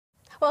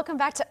Welcome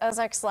back to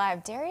Ozarks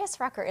Live. Darius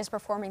Rucker is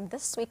performing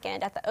this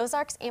weekend at the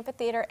Ozarks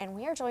Amphitheater, and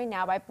we are joined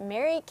now by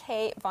Mary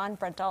Kay Von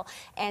Brentel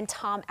and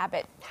Tom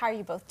Abbott. How are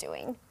you both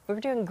doing? We're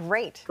doing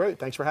great. Great,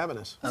 thanks for having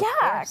us.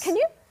 Yeah, can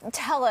you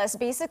tell us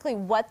basically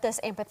what this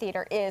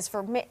amphitheater is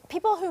for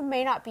people who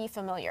may not be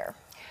familiar?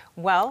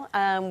 Well,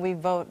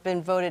 we've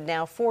been voted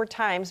now 4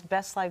 times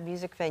best live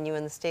music venue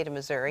in the state of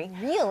Missouri.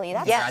 Really?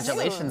 That's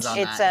Congratulations huge.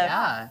 on It's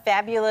that. a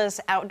fabulous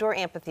outdoor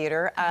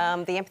amphitheater.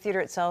 The amphitheater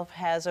itself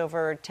has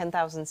over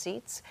 10,000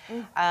 seats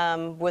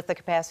with the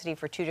capacity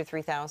for 2,000 to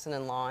 3,000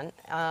 in lawn.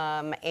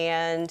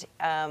 It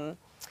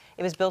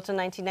was built in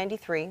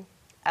 1993.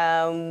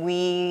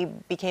 We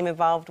became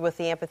involved with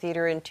the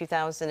amphitheater in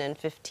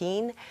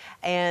 2015,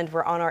 and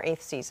we're on our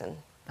 8th season.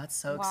 That's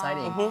so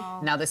exciting.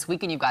 Now, this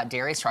weekend you've got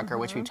Darius Rucker,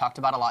 which we've talked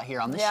about a lot here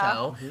on the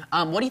show.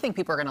 What do you think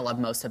people are going to love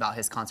most about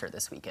his concert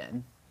this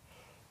weekend?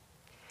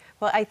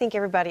 Well, I think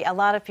a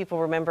lot of people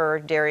remember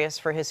Darius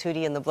for his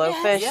Hootie and the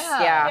Blowfish.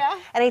 Yes. Yeah.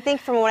 And I think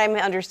from what I'm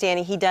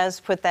understanding, he does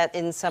put that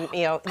in some,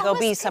 there'll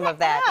be some of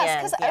that in.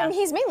 Because I mean,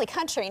 he's mainly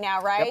country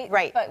now, right? Yep.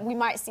 Right. But we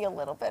might see a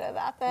little bit of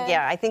that then.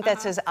 Yeah, I think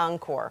that's his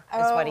encore,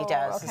 is what he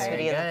does, his okay.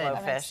 Hootie and the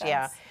That makes Blowfish,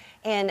 yeah. sense.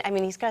 And, I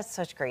mean, he's got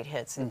such great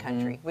hits in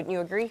country. Wouldn't you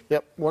agree?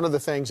 Yep, one of the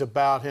things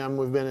about him,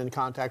 we've been in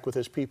contact with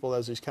his people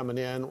as he's coming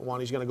in. One,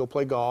 he's going to go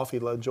play golf. He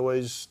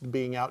enjoys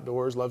being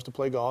outdoors, loves to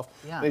play golf.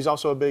 Yeah. And he's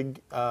also a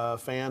big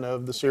fan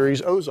of the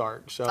series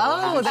Ozarks. So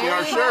Oh, see there our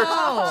you shirt.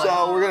 go.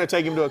 So we're going to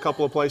take him to a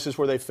couple of places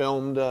where they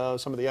filmed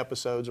some of the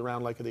episodes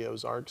around Lake of the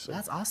Ozarks.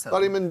 That's awesome.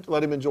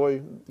 Let him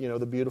enjoy,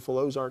 the beautiful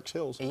Ozarks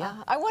hills.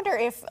 Yeah. I wonder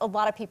if a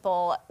lot of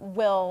people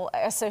will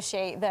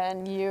associate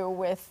then you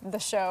with the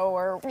show,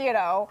 or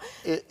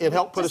It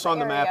helped put just us on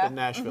the the map area. in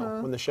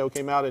Nashville. When the show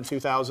came out in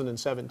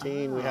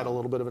 2017, we had a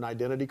little bit of an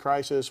identity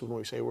crisis. When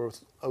we say we're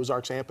with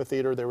Ozarks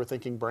Amphitheater, they were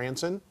thinking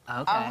Branson.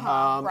 Okay.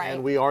 Right.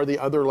 And we are the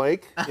other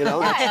lake, that's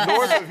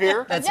north of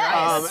here. That's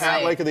right. That's At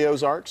right. Lake of the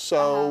Ozarks.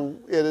 So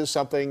it is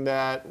something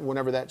that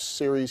whenever that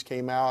series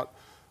came out,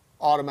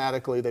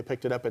 automatically they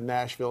picked it up in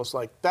Nashville. It's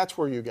like, that's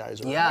where you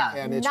guys are. Yeah.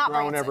 And it's Not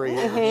grown Branson. every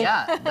year.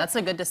 Yeah, that's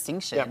a good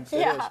distinction. Yep,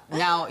 it is.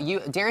 Now,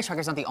 Darius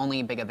Rucker's not the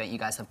only big event you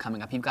guys have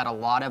coming up. You've got a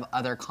lot of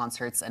other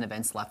concerts and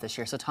events left this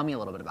year, so tell me a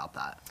little bit about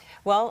that.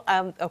 Well,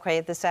 okay,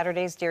 this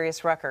Saturday's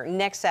Darius Rucker.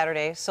 Next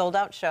Saturday,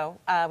 sold-out show.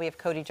 We have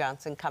Cody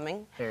Johnson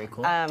coming. Very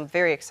cool. I'm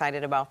very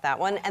excited about that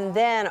one. And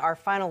then our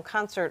final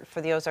concert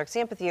for the Ozarks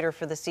Amphitheater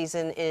for the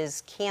season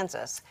is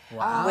Kansas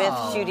with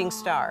Shooting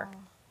Star.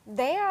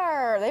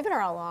 They've been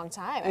around a long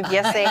time.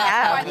 Yes, they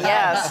have. Quite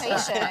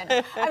Yes. the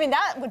reputation. I mean,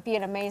 that would be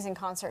an amazing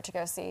concert to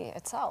go see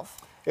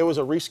itself. It was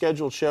a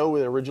rescheduled show.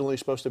 They were originally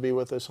supposed to be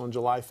with us on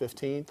July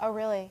 15th. Oh,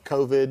 really?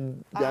 COVID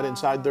got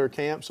inside their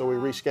camp, so we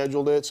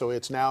rescheduled it. So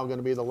it's now going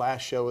to be the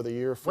last show of the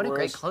year for us. What a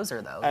great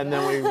closer, though. And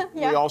then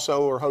we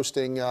also are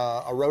hosting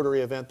a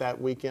Rotary event that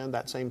weekend,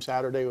 that same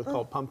Saturday,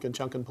 called Pumpkin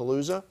Chunkin'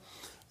 Palooza.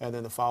 And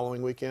then the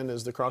following weekend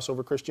is the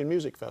Crossover Christian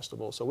Music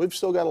Festival. So we've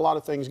still got a lot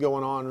of things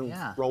going on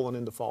rolling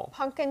into fall.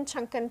 Pumpkin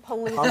Chunkin'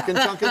 Palooza. Pumpkin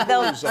Chunkin'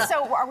 Palooza.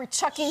 So are we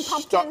chucking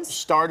pumpkins?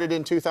 Started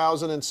in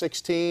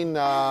 2016.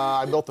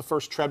 I built the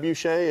first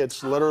trebuchet.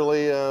 It's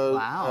literally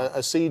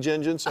a siege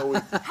engine. So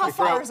How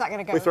far is that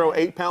going to go? We throw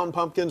 8-pound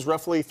pumpkins,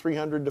 roughly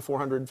 300 to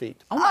 400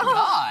 feet. Oh my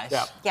gosh.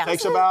 Yeah. Yeah.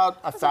 Takes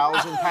about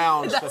 1,000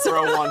 pounds to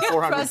throw one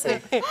 400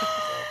 feet.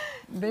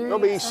 There'll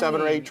be 7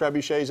 or 8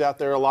 trebuchets out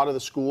there. A lot of the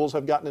schools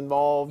have gotten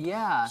involved.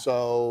 Yeah.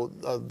 So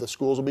the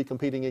schools will be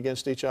competing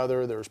against each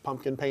other. There's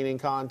pumpkin painting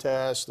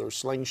contests.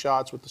 There's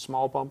slingshots with the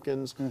small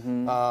pumpkins,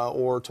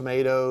 or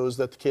tomatoes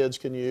that the kids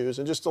can use,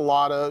 and just a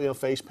lot of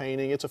face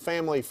painting. It's a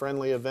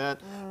family-friendly event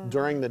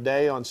during the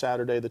day on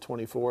Saturday the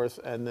 24th,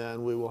 and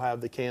then we will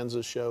have the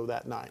Kansas show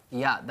that night.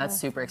 Yeah, that's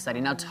super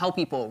exciting. Now tell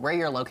people where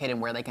you're located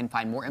and where they can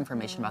find more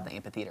information about the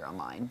amphitheater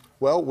online.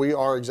 Well, we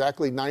are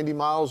exactly 90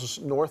 miles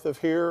north of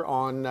here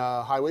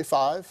on Highway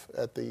 5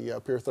 at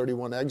the Pier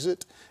 31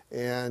 exit,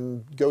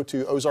 and go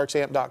to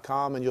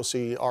ozarksamp.com and you'll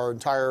see our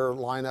entire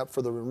lineup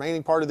for the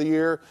remaining part of the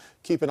year.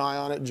 Keep an eye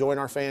on it, join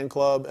our fan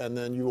club, and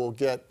then you will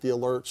get the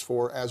alerts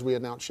for as we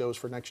announce shows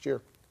for next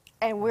year.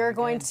 And we're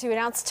going to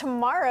announce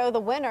tomorrow the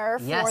winner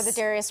for the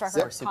Darius Rucker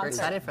We're concert. super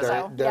excited for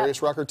that.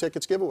 Darius Rucker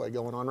tickets giveaway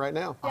going on right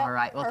now. All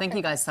right. Well, thank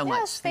you guys so much.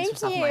 Yes, Thanks for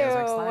thank stopping by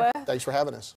Ozarks Live. you. Thanks for having us.